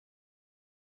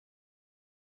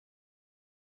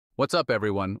What's up,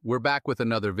 everyone? We're back with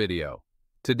another video.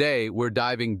 Today, we're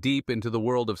diving deep into the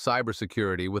world of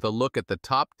cybersecurity with a look at the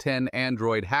top 10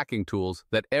 Android hacking tools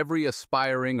that every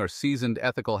aspiring or seasoned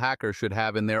ethical hacker should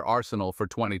have in their arsenal for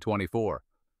 2024.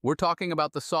 We're talking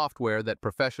about the software that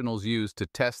professionals use to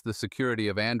test the security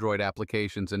of Android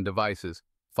applications and devices,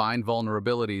 find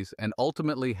vulnerabilities, and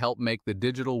ultimately help make the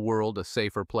digital world a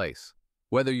safer place.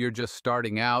 Whether you're just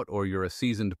starting out or you're a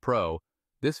seasoned pro,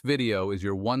 this video is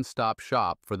your one-stop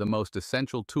shop for the most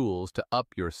essential tools to up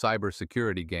your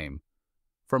cybersecurity game.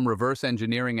 From reverse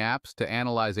engineering apps to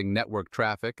analyzing network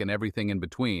traffic and everything in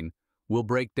between, we'll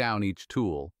break down each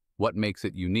tool, what makes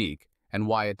it unique, and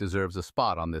why it deserves a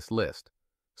spot on this list.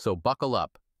 So buckle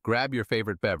up, grab your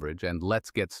favorite beverage, and let's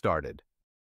get started.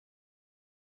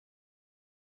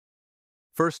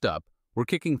 First up, we're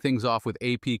kicking things off with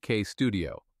APK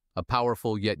Studio, a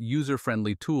powerful yet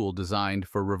user-friendly tool designed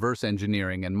for reverse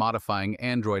engineering and modifying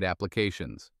Android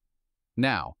applications.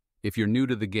 Now, if you're new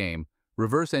to the game,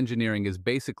 reverse engineering is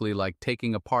basically like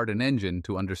taking apart an engine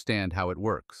to understand how it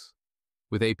works.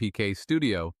 With APK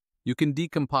Studio, you can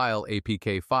decompile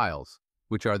APK files,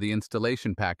 which are the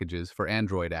installation packages for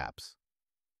Android apps.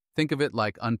 Think of it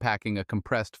like unpacking a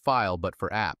compressed file but for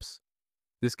apps.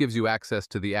 This gives you access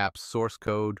to the app's source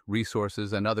code,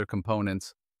 resources, and other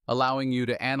components, allowing you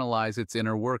to analyze its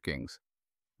inner workings.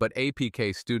 But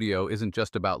APK Studio isn't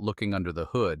just about looking under the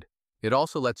hood. It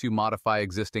also lets you modify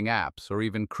existing apps or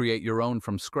even create your own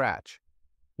from scratch.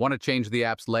 Want to change the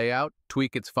app's layout,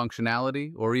 tweak its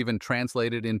functionality, or even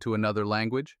translate it into another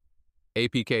language?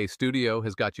 APK Studio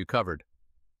has got you covered.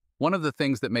 One of the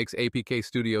things that makes APK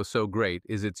Studio so great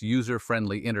is its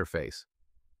user-friendly interface.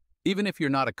 Even if you're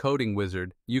not a coding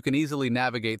wizard, you can easily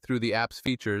navigate through the app's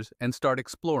features and start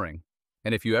exploring.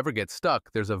 And if you ever get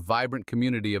stuck, there's a vibrant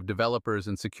community of developers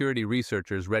and security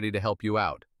researchers ready to help you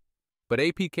out. But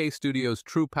APK Studio's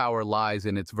true power lies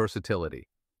in its versatility.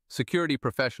 Security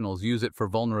professionals use it for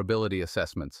vulnerability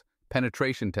assessments,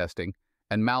 penetration testing,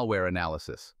 and malware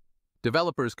analysis.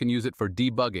 Developers can use it for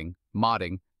debugging,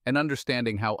 modding, and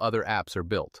understanding how other apps are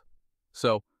built.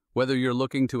 So, whether you're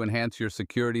looking to enhance your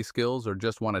security skills or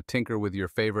just want to tinker with your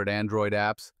favorite Android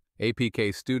apps,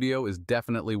 APK Studio is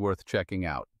definitely worth checking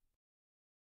out.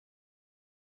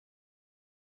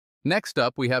 Next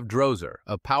up, we have Drozer,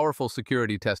 a powerful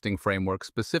security testing framework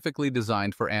specifically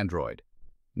designed for Android.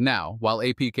 Now, while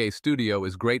APK Studio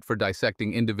is great for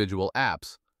dissecting individual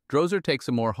apps, Drozer takes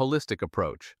a more holistic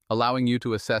approach, allowing you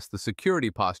to assess the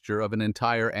security posture of an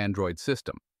entire Android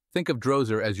system. Think of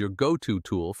Drozer as your go-to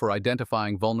tool for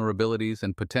identifying vulnerabilities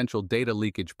and potential data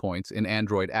leakage points in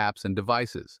Android apps and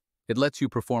devices. It lets you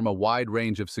perform a wide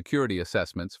range of security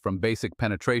assessments, from basic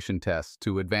penetration tests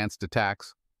to advanced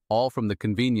attacks, all from the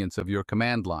convenience of your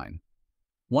command line.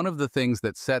 One of the things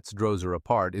that sets Drozer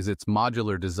apart is its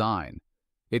modular design.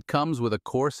 It comes with a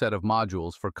core set of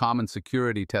modules for common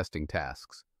security testing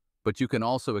tasks, but you can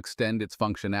also extend its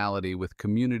functionality with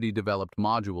community-developed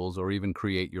modules or even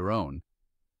create your own.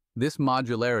 This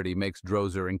modularity makes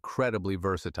Drozer incredibly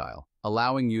versatile,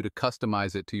 allowing you to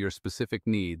customize it to your specific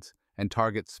needs and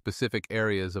target specific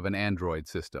areas of an Android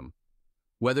system.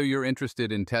 Whether you're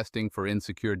interested in testing for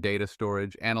insecure data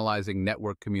storage, analyzing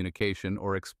network communication,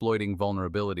 or exploiting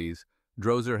vulnerabilities,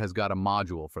 Drozer has got a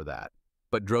module for that.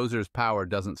 But Drozer's power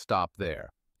doesn't stop there.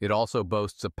 It also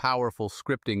boasts a powerful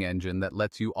scripting engine that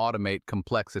lets you automate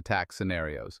complex attack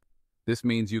scenarios. This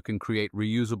means you can create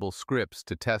reusable scripts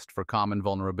to test for common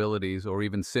vulnerabilities or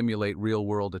even simulate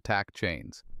real-world attack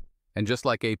chains. And just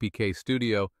like APK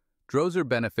Studio, Drozer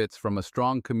benefits from a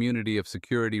strong community of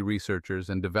security researchers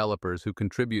and developers who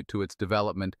contribute to its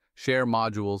development, share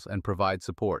modules, and provide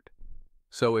support.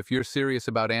 So if you're serious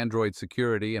about Android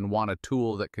security and want a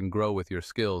tool that can grow with your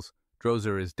skills,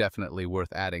 Drozer is definitely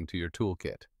worth adding to your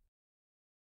toolkit.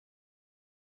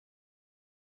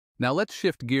 Now let's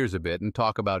shift gears a bit and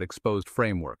talk about Exposed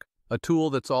Framework, a tool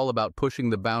that's all about pushing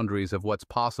the boundaries of what's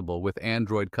possible with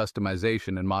Android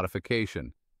customization and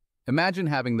modification. Imagine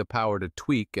having the power to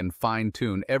tweak and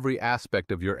fine-tune every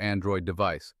aspect of your Android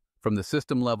device, from the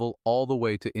system level all the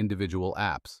way to individual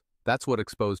apps. That's what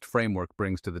Exposed Framework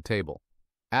brings to the table.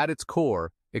 At its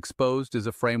core, Exposed is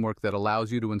a framework that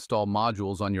allows you to install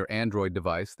modules on your Android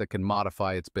device that can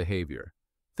modify its behavior.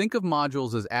 Think of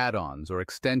modules as add-ons or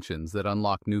extensions that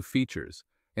unlock new features,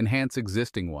 enhance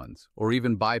existing ones, or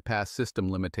even bypass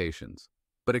system limitations.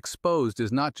 But Exposed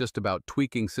is not just about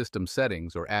tweaking system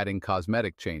settings or adding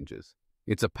cosmetic changes.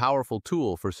 It's a powerful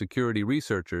tool for security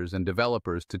researchers and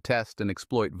developers to test and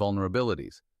exploit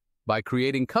vulnerabilities. By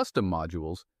creating custom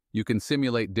modules, you can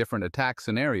simulate different attack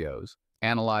scenarios,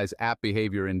 analyze app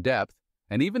behavior in depth,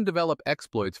 and even develop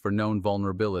exploits for known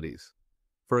vulnerabilities.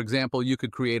 For example, you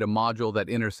could create a module that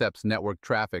intercepts network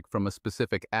traffic from a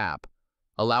specific app,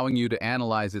 allowing you to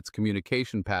analyze its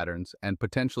communication patterns and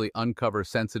potentially uncover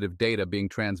sensitive data being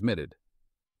transmitted.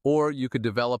 Or you could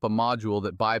develop a module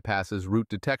that bypasses root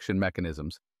detection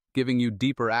mechanisms, giving you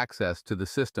deeper access to the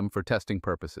system for testing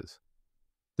purposes.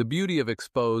 The beauty of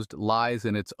Exposed lies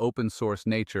in its open-source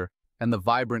nature and the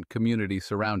vibrant community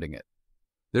surrounding it.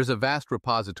 There's a vast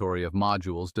repository of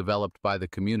modules developed by the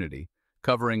community,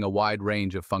 covering a wide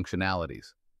range of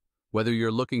functionalities. Whether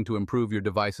you're looking to improve your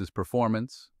device's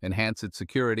performance, enhance its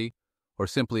security, or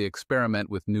simply experiment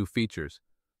with new features,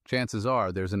 chances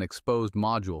are there's an Exposed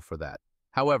module for that.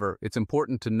 However, it's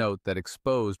important to note that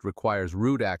Exposed requires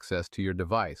root access to your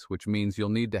device, which means you'll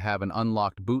need to have an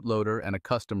unlocked bootloader and a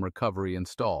custom recovery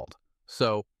installed.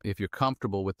 So, if you're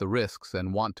comfortable with the risks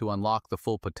and want to unlock the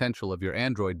full potential of your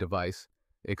Android device,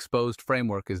 Exposed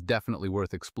framework is definitely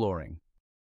worth exploring.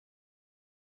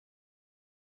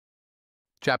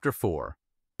 Chapter 4.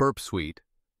 Burp Suite,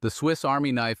 the Swiss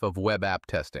Army knife of web app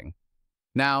testing.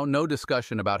 Now, no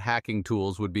discussion about hacking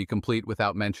tools would be complete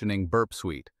without mentioning Burp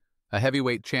Suite, a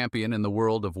heavyweight champion in the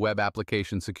world of web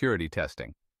application security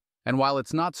testing. And while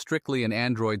it's not strictly an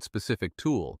Android-specific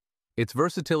tool, its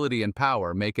versatility and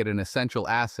power make it an essential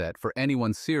asset for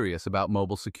anyone serious about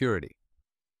mobile security.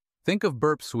 Think of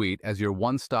Burp Suite as your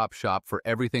one-stop shop for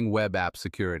everything web app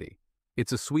security.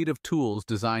 It's a suite of tools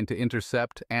designed to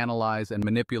intercept, analyze, and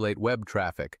manipulate web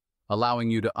traffic,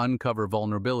 allowing you to uncover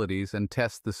vulnerabilities and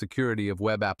test the security of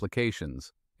web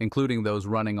applications, including those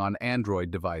running on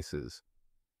Android devices.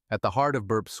 At the heart of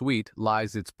Burp Suite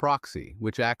lies its proxy,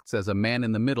 which acts as a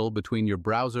man-in-the-middle between your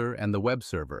browser and the web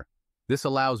server. This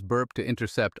allows Burp to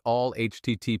intercept all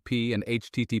HTTP and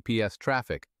HTTPS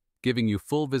traffic, giving you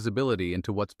full visibility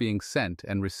into what's being sent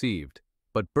and received.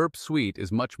 But Burp Suite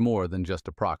is much more than just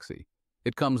a proxy.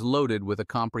 It comes loaded with a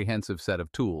comprehensive set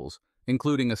of tools,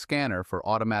 including a scanner for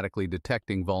automatically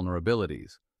detecting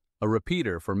vulnerabilities, a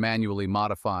repeater for manually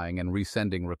modifying and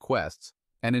resending requests,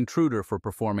 an intruder for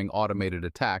performing automated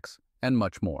attacks, and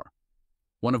much more.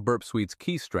 One of Burp Suite's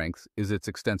key strengths is its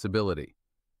extensibility.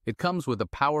 It comes with a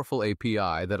powerful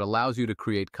API that allows you to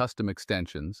create custom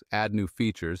extensions, add new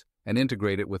features, and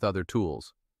integrate it with other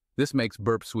tools. This makes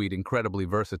Burp Suite incredibly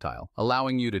versatile,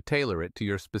 allowing you to tailor it to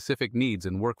your specific needs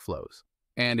and workflows.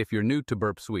 And if you're new to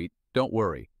Burp Suite, don't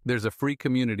worry. There's a free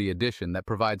community edition that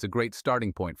provides a great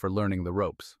starting point for learning the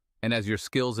ropes. And as your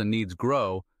skills and needs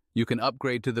grow, you can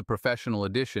upgrade to the professional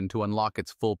edition to unlock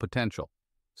its full potential.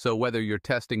 So whether you're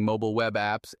testing mobile web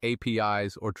apps,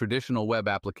 APIs, or traditional web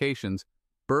applications,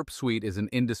 Burp Suite is an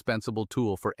indispensable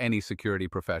tool for any security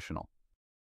professional.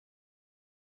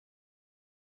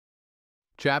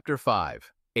 Chapter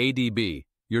 5. ADB,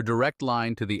 your direct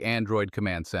line to the Android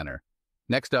Command Center.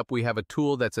 Next up, we have a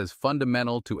tool that's as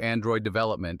fundamental to Android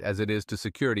development as it is to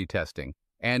security testing,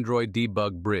 Android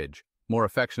Debug Bridge, more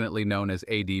affectionately known as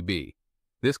ADB.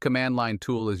 This command line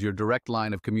tool is your direct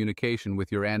line of communication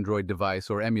with your Android device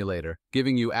or emulator,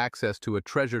 giving you access to a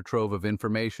treasure trove of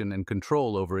information and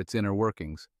control over its inner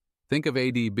workings. Think of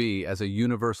ADB as a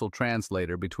universal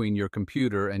translator between your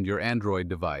computer and your Android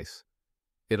device.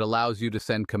 It allows you to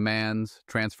send commands,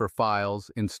 transfer files,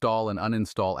 install and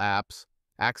uninstall apps,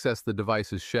 access the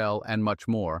device's shell, and much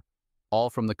more, all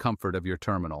from the comfort of your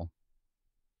terminal.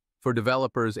 For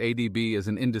developers, ADB is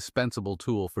an indispensable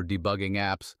tool for debugging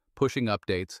apps, pushing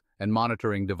updates, and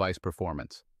monitoring device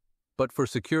performance. But for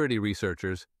security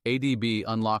researchers, ADB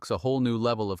unlocks a whole new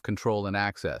level of control and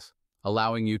access,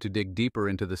 allowing you to dig deeper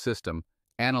into the system,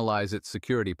 analyze its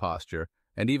security posture,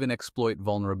 and even exploit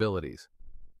vulnerabilities.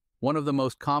 One of the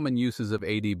most common uses of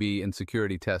ADB in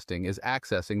security testing is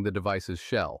accessing the device's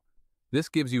shell. This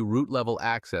gives you root-level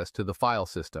access to the file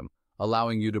system,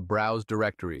 allowing you to browse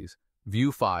directories,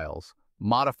 view files,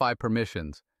 modify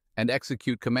permissions, and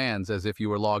execute commands as if you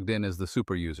were logged in as the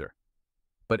superuser.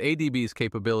 But ADB's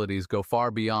capabilities go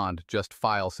far beyond just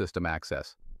file system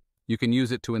access. You can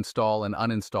use it to install and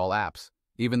uninstall apps,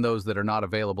 even those that are not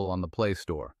available on the Play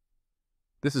Store.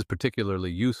 This is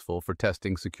particularly useful for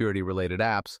testing security-related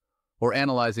apps or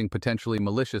analyzing potentially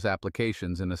malicious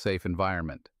applications in a safe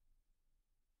environment.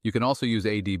 You can also use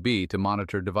ADB to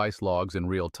monitor device logs in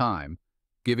real time,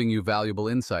 giving you valuable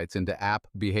insights into app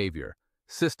behavior,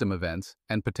 system events,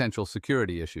 and potential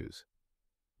security issues.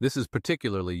 This is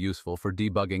particularly useful for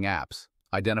debugging apps,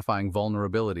 identifying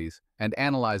vulnerabilities, and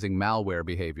analyzing malware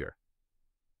behavior.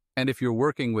 And if you're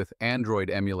working with Android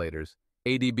emulators,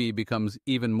 ADB becomes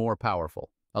even more powerful,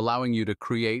 allowing you to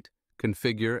create,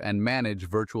 configure, and manage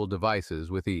virtual devices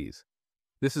with ease.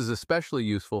 This is especially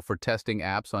useful for testing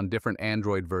apps on different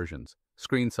Android versions,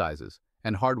 screen sizes,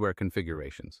 and hardware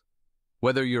configurations.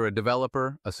 Whether you're a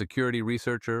developer, a security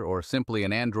researcher, or simply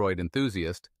an Android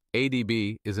enthusiast,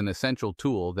 ADB is an essential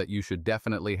tool that you should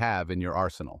definitely have in your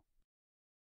arsenal.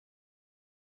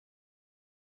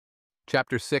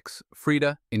 Chapter 6: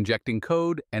 Frida, Injecting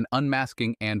Code and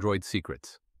Unmasking Android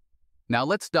Secrets. Now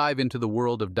let's dive into the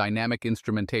world of dynamic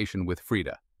instrumentation with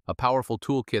Frida, a powerful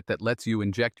toolkit that lets you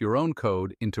inject your own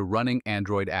code into running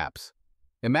Android apps.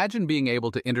 Imagine being able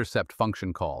to intercept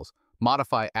function calls,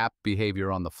 modify app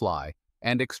behavior on the fly,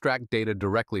 and extract data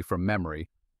directly from memory,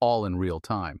 all in real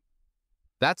time.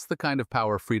 That's the kind of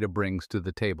power Frida brings to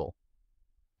the table.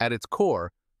 At its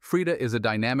core, Frida is a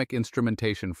dynamic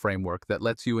instrumentation framework that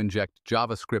lets you inject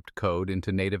JavaScript code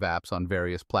into native apps on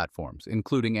various platforms,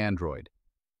 including Android.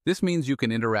 This means you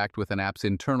can interact with an app's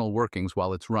internal workings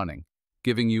while it's running,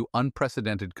 giving you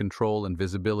unprecedented control and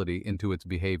visibility into its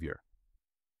behavior.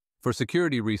 For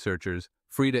security researchers,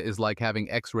 Frida is like having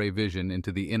X-ray vision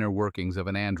into the inner workings of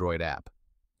an Android app.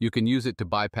 You can use it to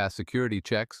bypass security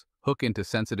checks, hook into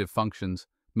sensitive functions,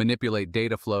 manipulate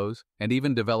data flows, and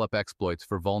even develop exploits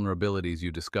for vulnerabilities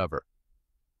you discover.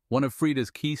 One of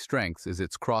Frida's key strengths is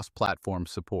its cross-platform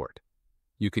support.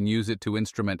 You can use it to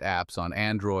instrument apps on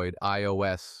Android,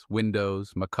 iOS,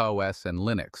 Windows, macOS, and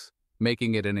Linux,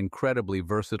 making it an incredibly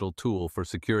versatile tool for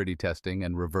security testing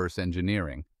and reverse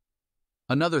engineering.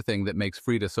 Another thing that makes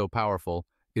Frida so powerful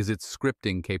is its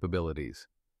scripting capabilities.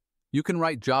 You can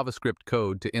write JavaScript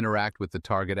code to interact with the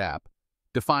target app,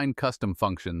 define custom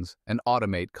functions, and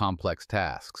automate complex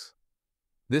tasks.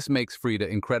 This makes Frida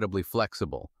incredibly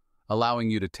flexible, allowing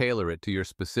you to tailor it to your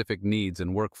specific needs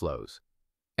and workflows.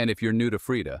 And if you're new to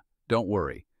Frida, don't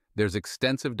worry. There's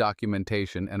extensive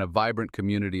documentation and a vibrant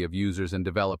community of users and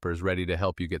developers ready to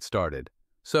help you get started.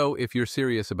 So, if you're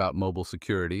serious about mobile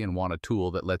security and want a tool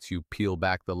that lets you peel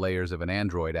back the layers of an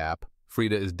Android app,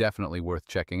 Frida is definitely worth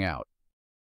checking out.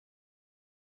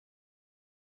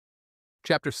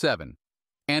 Chapter 7: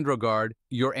 AndroGuard,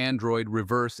 your Android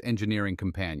reverse engineering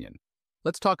companion.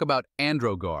 Let's talk about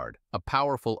AndroGuard, a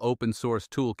powerful open-source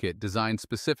toolkit designed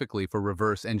specifically for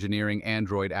reverse engineering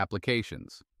Android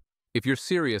applications. If you're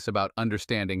serious about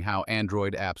understanding how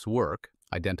Android apps work,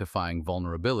 identifying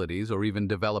vulnerabilities, or even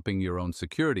developing your own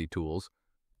security tools,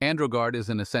 AndroGuard is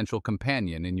an essential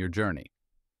companion in your journey.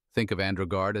 Think of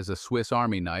AndroGuard as a Swiss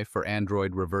Army knife for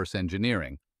Android reverse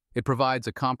engineering. It provides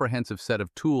a comprehensive set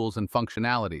of tools and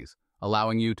functionalities,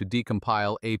 allowing you to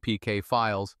decompile APK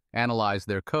files, analyze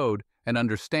their code, and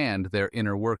understand their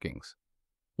inner workings.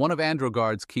 One of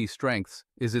AndroGuard's key strengths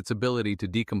is its ability to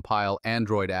decompile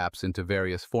Android apps into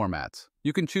various formats.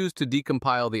 You can choose to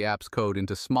decompile the app's code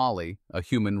into Smalley, a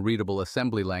human-readable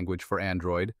assembly language for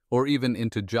Android, or even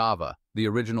into Java, the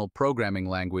original programming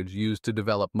language used to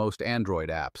develop most Android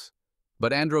apps.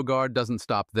 But AndroGuard doesn't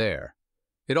stop there.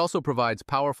 It also provides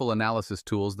powerful analysis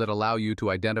tools that allow you to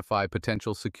identify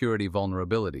potential security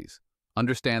vulnerabilities,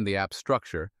 understand the app's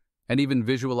structure, and even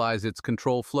visualize its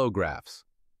control flow graphs.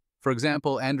 For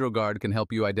example, AndroGuard can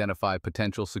help you identify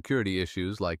potential security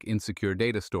issues like insecure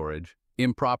data storage,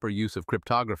 improper use of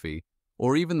cryptography,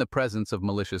 or even the presence of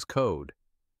malicious code.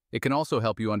 It can also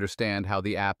help you understand how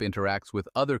the app interacts with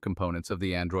other components of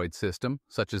the Android system,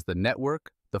 such as the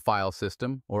network, the file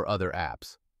system, or other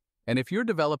apps. And if you're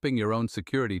developing your own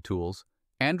security tools,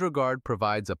 AndroGuard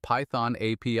provides a Python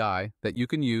API that you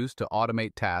can use to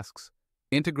automate tasks,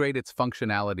 integrate its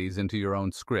functionalities into your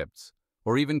own scripts,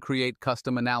 or even create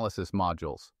custom analysis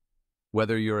modules.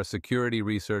 Whether you're a security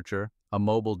researcher, a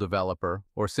mobile developer,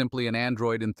 or simply an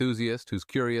Android enthusiast who's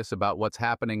curious about what's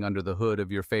happening under the hood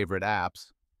of your favorite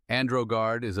apps,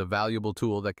 AndroGuard is a valuable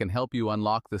tool that can help you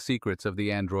unlock the secrets of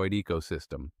the Android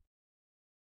ecosystem.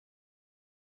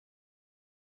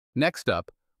 Next up,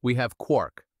 we have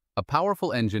Quark, a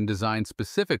powerful engine designed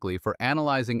specifically for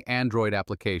analyzing Android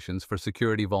applications for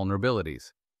security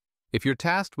vulnerabilities. If you're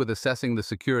tasked with assessing the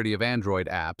security of Android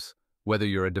apps, whether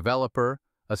you're a developer,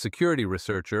 a security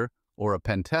researcher, or a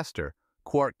pentester,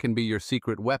 Quark can be your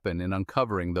secret weapon in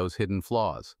uncovering those hidden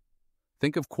flaws.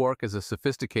 Think of Quark as a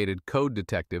sophisticated code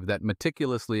detective that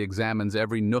meticulously examines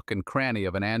every nook and cranny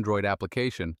of an Android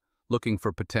application, looking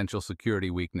for potential security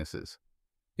weaknesses.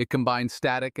 It combines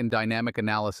static and dynamic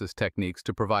analysis techniques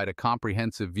to provide a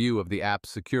comprehensive view of the app's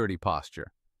security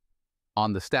posture.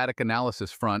 On the static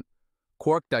analysis front,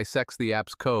 Quark dissects the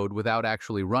app's code without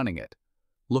actually running it,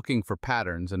 looking for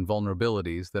patterns and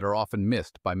vulnerabilities that are often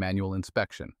missed by manual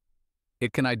inspection.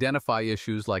 It can identify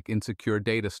issues like insecure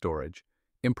data storage,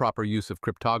 improper use of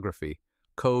cryptography,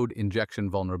 code injection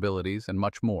vulnerabilities, and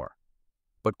much more.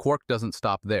 But Quark doesn't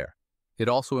stop there. It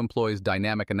also employs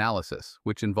dynamic analysis,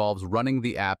 which involves running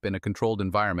the app in a controlled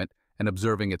environment and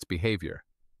observing its behavior.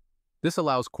 This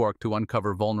allows Quark to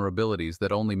uncover vulnerabilities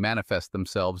that only manifest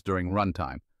themselves during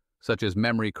runtime, such as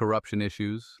memory corruption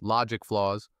issues, logic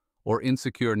flaws, or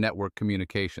insecure network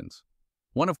communications.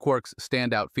 One of Quark's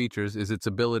standout features is its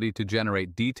ability to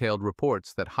generate detailed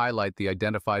reports that highlight the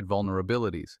identified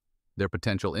vulnerabilities, their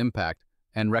potential impact,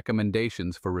 and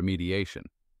recommendations for remediation.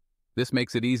 This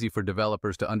makes it easy for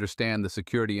developers to understand the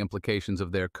security implications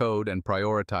of their code and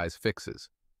prioritize fixes.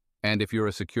 And if you're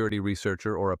a security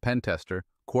researcher or a pen tester,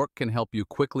 Quark can help you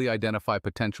quickly identify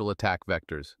potential attack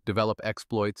vectors, develop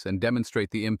exploits, and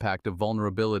demonstrate the impact of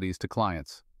vulnerabilities to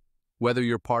clients. Whether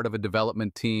you're part of a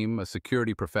development team, a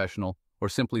security professional, or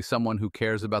simply someone who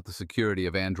cares about the security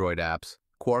of Android apps,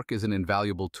 Quark is an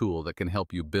invaluable tool that can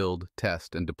help you build,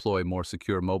 test, and deploy more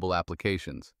secure mobile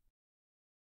applications.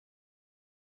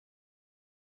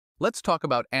 Let's talk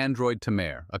about Android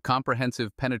Tamare, a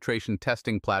comprehensive penetration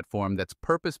testing platform that's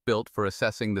purpose-built for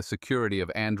assessing the security of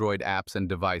Android apps and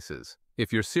devices.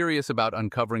 If you're serious about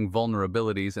uncovering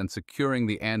vulnerabilities and securing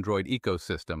the Android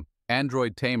ecosystem,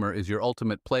 Android Tamer is your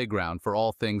ultimate playground for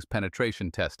all things penetration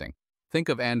testing. Think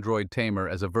of Android Tamer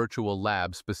as a virtual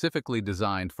lab specifically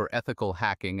designed for ethical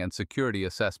hacking and security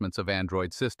assessments of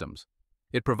Android systems.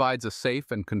 It provides a safe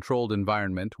and controlled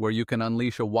environment where you can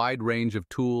unleash a wide range of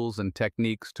tools and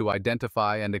techniques to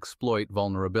identify and exploit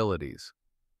vulnerabilities.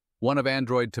 One of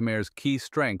Android Tamare's key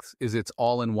strengths is its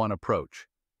all-in-one approach.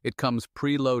 It comes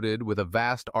preloaded with a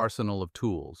vast arsenal of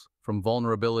tools, from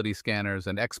vulnerability scanners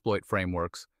and exploit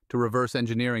frameworks to reverse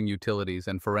engineering utilities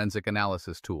and forensic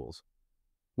analysis tools.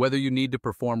 Whether you need to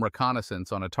perform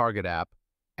reconnaissance on a target app,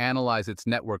 analyze its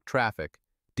network traffic,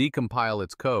 decompile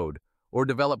its code, or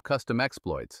develop custom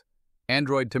exploits,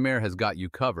 Android Tamare has got you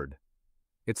covered.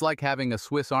 It's like having a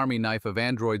Swiss Army knife of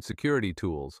Android security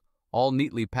tools, all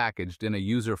neatly packaged in a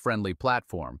user-friendly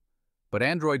platform. But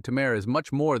Android Tamare is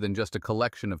much more than just a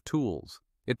collection of tools.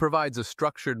 It provides a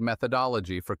structured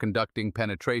methodology for conducting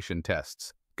penetration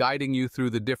tests, guiding you through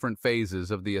the different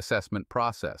phases of the assessment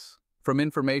process. From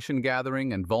information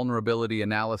gathering and vulnerability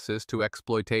analysis to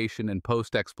exploitation and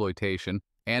post-exploitation,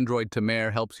 Android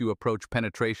Tamare helps you approach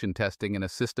penetration testing in a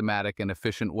systematic and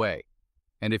efficient way.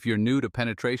 And if you're new to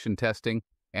penetration testing,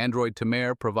 Android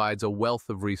Tamare provides a wealth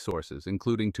of resources,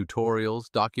 including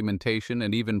tutorials, documentation,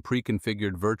 and even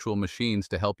pre-configured virtual machines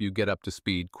to help you get up to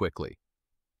speed quickly.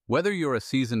 Whether you're a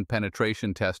seasoned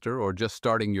penetration tester or just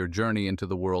starting your journey into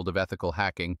the world of ethical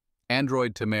hacking,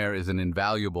 Android Tamare is an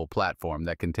invaluable platform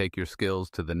that can take your skills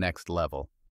to the next level.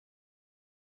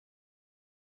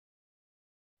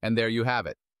 And there you have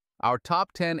it, our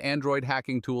top 10 Android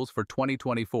hacking tools for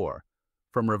 2024.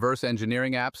 From reverse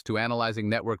engineering apps to analyzing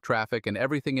network traffic and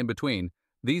everything in between,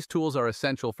 these tools are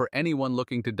essential for anyone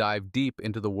looking to dive deep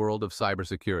into the world of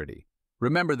cybersecurity.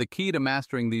 Remember, the key to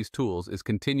mastering these tools is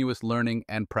continuous learning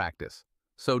and practice.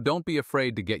 So don't be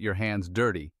afraid to get your hands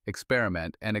dirty,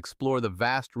 experiment, and explore the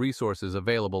vast resources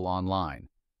available online.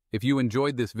 If you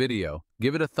enjoyed this video,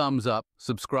 give it a thumbs up,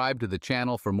 subscribe to the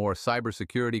channel for more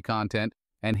cybersecurity content,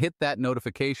 and hit that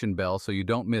notification bell so you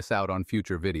don't miss out on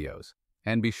future videos.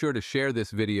 And be sure to share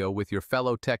this video with your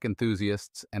fellow tech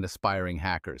enthusiasts and aspiring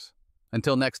hackers.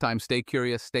 Until next time, stay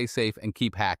curious, stay safe, and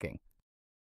keep hacking.